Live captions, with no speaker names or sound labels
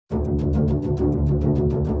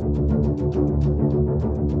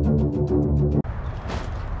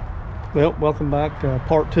Well, welcome back to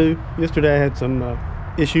part 2. Yesterday I had some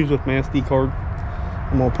issues with my SD card.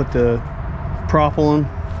 I'm gonna put the prop on.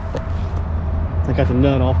 I got the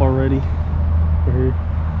nut off already. Right here.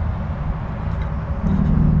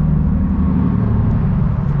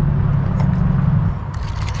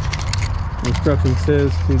 The instruction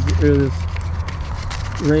says to get rid of this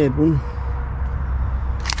red one.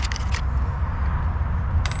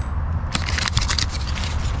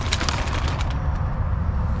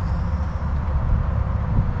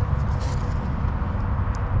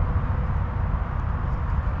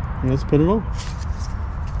 Let's put it on.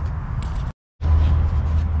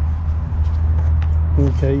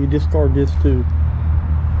 Okay, you discard this too.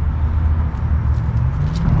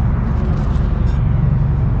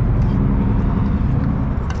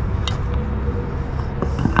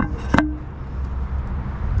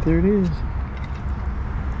 There it is.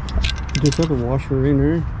 This other washer in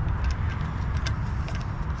there.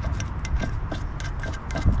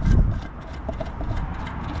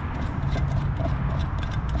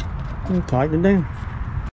 And tighten it down.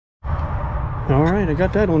 All right, I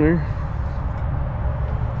got that on there.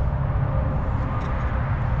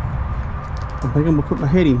 I think I'm gonna put my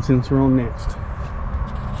heading sensor on next.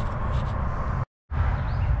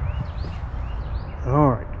 All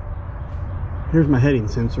right, here's my heading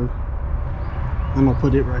sensor. I'm gonna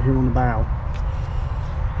put it right here on the bow.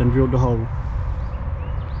 Then drilled the hole.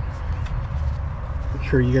 Make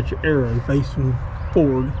sure you got your arrow facing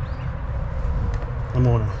forward. I'm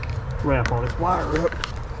gonna wrap all this wire up.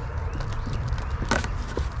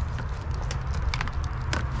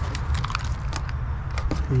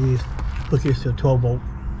 Look, here's a 12-volt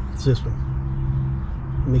system.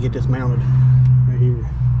 Let me get this mounted right here.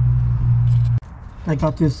 I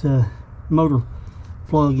got this motor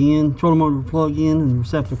plug in, trolling motor plug in, and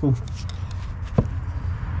receptacle.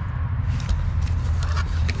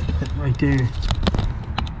 Put it right there.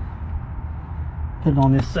 Put it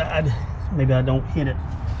on this side. Maybe I don't hit it.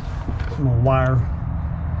 I'm gonna wire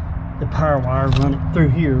the power wire, run it through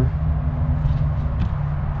here,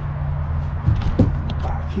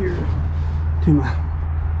 back here to my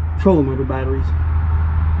trolling motor batteries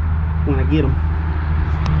when I get them.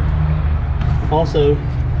 Also,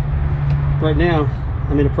 right now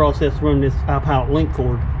I'm in the process of running this iPilot link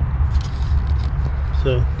cord.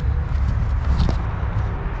 So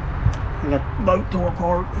I got the boat tore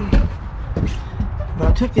apart, but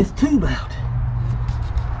I took this tube out.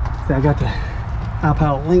 I got the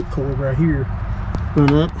iPilot link cord right here,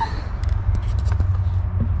 run up,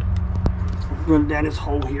 run down this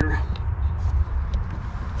hole here,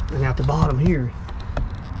 and out the bottom here.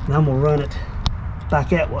 And I'm gonna run it back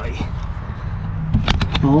that way,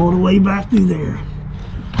 all the way back through there.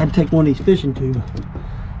 I had to take one of these fishing tubes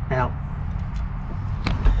out.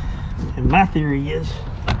 And my theory is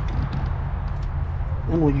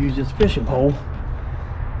I'm gonna use this fishing pole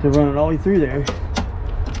to run it all the way through there.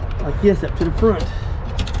 Like this, up to the front.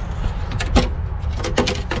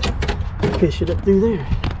 Fish it up through there.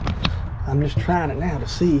 I'm just trying it now to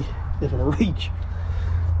see if it'll reach.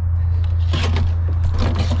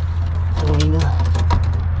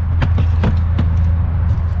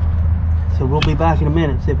 So we'll be back in a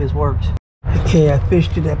minute, see if this works. Okay, I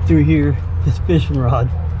fished it up through here, this fishing rod.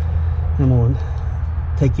 I'm going to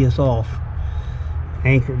take this off,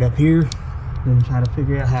 anchor it up here, then try to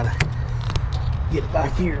figure out how to get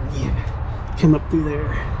back here again, come up through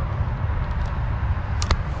there.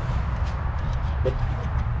 But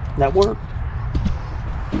that worked.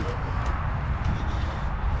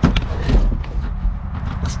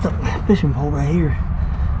 I stuck my fishing pole right here.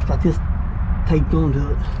 Got this taped onto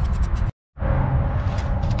it.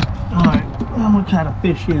 Alright, I'm gonna try to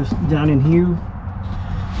fish this down in here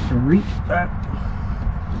and reach back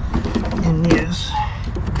in this.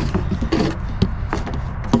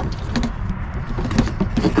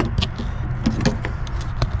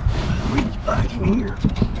 Here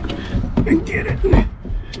and get it.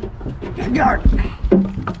 I got it.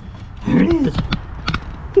 There it is.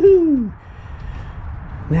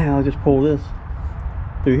 Now I'll just pull this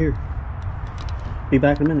through here. Be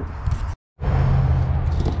back in a minute.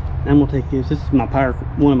 I'm gonna take this. This is my power,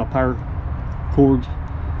 one of my power cords.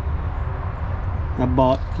 I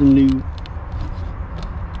bought some new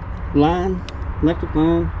line, electric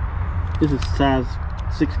line. This is size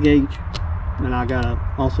 6 gauge, and I got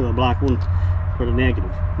also a black one for the negative.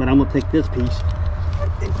 But I'm gonna take this piece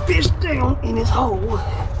and fish down in this hole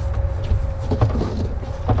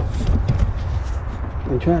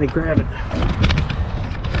and try to grab it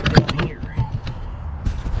down here.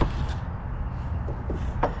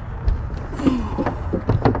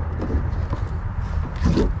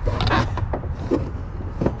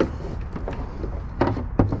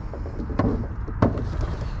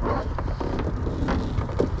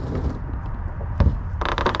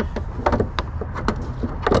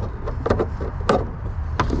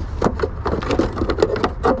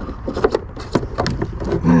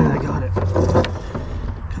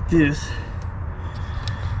 this.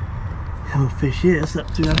 I'm gonna fish this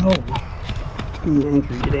up through that hole. And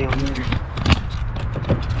anchor you down here.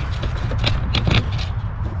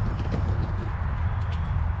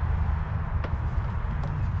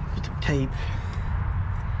 Put some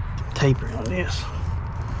tape around this.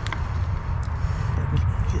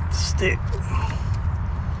 Get the stick.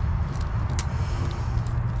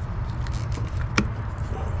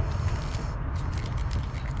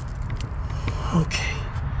 Okay,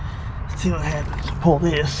 let's see what happens. Pull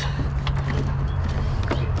this.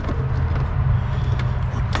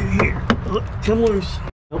 Look through here. Look, come loose.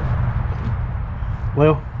 Nope.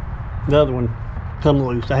 Well, the other one come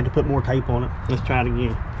loose. I had to put more tape on it. Let's try it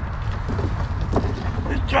again.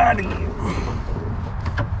 Let's try it again.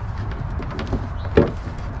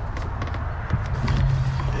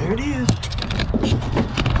 There it is.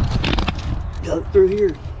 Got through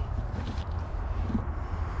here.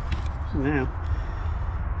 Now,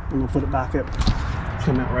 I'm gonna put it back up.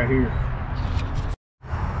 Come out right here.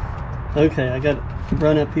 Okay, I got it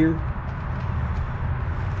run up here.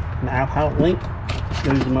 Now how it linked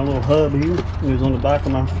goes to my little hub here. Goes on the back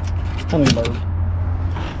of my hummingbird.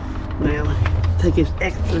 Now, take this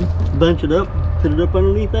extra, bunch it up, put it up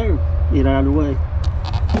underneath there. Get out of the way.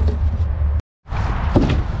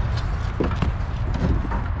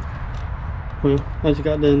 Well, I just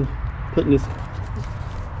got done putting this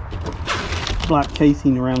black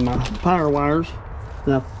casing around my power wires,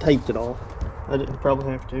 and I've taped it off. I didn't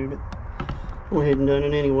probably have to, but I went ahead and done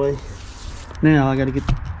it anyway. Now I got to get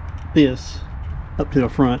this up to the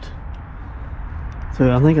front.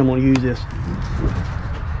 So I think I'm going to use this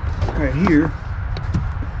right here.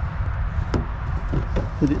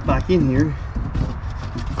 Put it back in here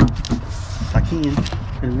if I can,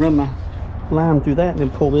 and run my line through that, and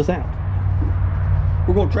then pull this out.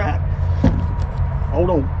 We're going to try it. Hold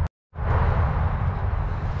on.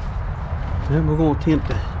 Then we're going to attempt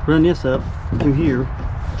to run this up through here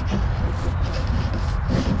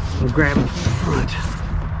and grab it from the front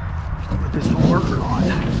with this whole worker on.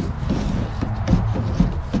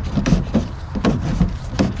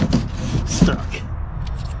 Stuck.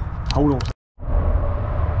 Hold on.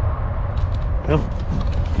 Well,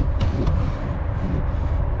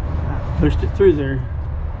 I pushed it through there.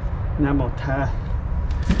 Now I'm going to tie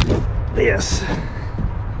this.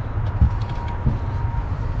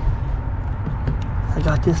 I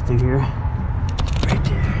got this through here, right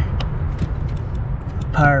there.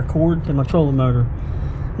 Power cord to my trolling motor.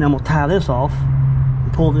 Now I'm gonna tie this off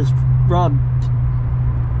and pull this rod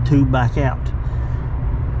tube back out.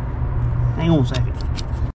 Hang on a second.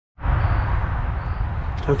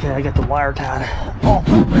 Okay, I got the wire tied off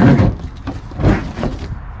over there.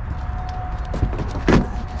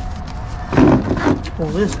 Pull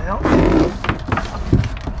this out.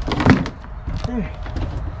 There.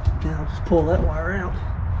 Now I'll just pull that wire out,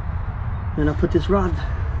 and I'll put this rod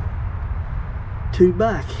tube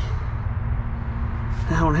back.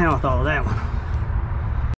 I don't know how I thought of that one.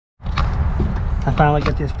 I finally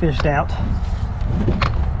got this fished out.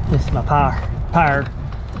 This is my power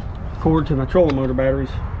cord to my trolling motor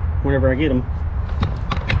batteries whenever I get them.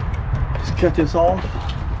 Just cut this off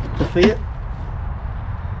to fit,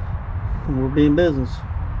 and we'll be in business.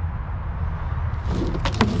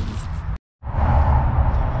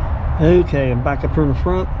 Okay, I'm back up here in the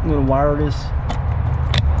front. I'm going to wire this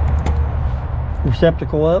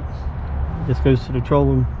receptacle up. This goes to the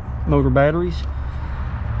trolling motor batteries.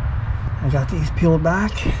 I got these peeled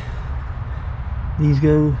back. These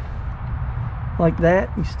go like that.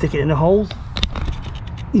 You stick it in the holes.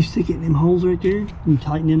 You stick it in them holes right there. You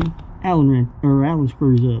tighten them Allen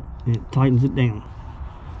screws up. And it tightens it down.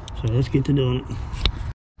 So let's get to doing it.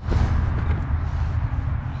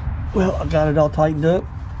 Well, I got it all tightened up.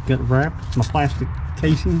 Got it wrapped, my plastic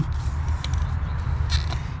casing.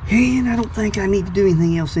 And I don't think I need to do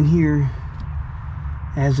anything else in here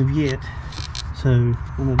as of yet. So I'm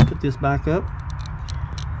going to put this back up.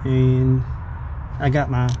 And I got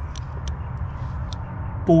my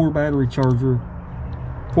 4-bank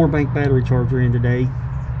battery charger in today.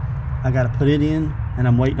 I got to put it in, and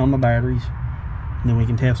I'm waiting on my batteries. And then we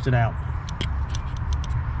can test it out.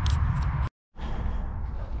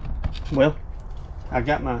 Well, I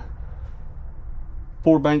got my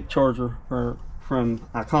 4-bank charger from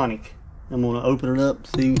Iconic. I'm going to open it up,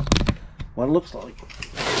 see what it looks like.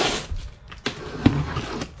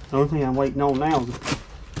 The only thing I'm waiting on now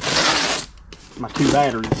is my 2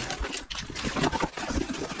 batteries.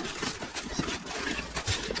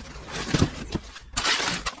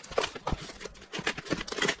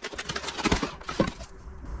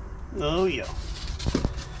 Oh yeah.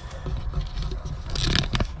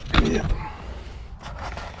 Yeah.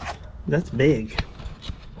 That's big.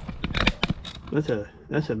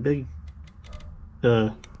 That's a big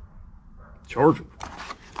charger.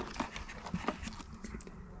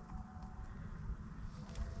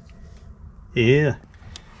 Yeah.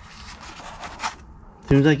 As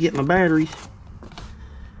soon as I get my batteries,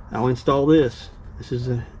 I'll install this. This is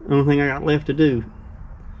the only thing I got left to do.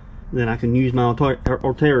 Then I can use my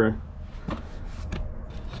ulterra.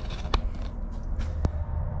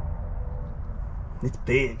 It's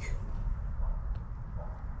big.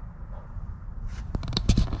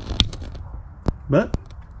 But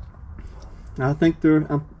I think they're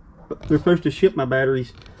supposed to ship my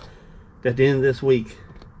batteries at the end of this week.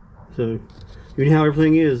 So you know how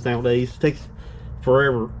everything is nowadays. It takes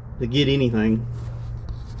forever to get anything.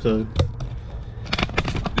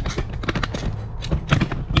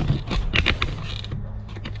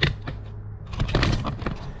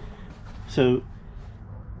 So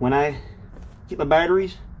when I get my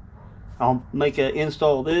batteries, I'll make an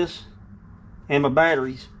install of this and my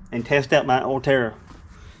batteries and test out my ulterra.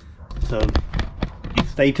 So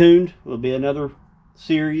stay tuned. Will be another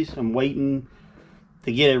series. I'm waiting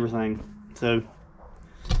to get everything. So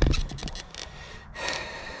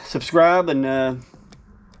subscribe and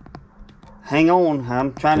hang on.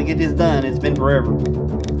 I'm trying to get this done. It's been forever.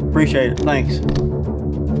 Appreciate it. Thanks.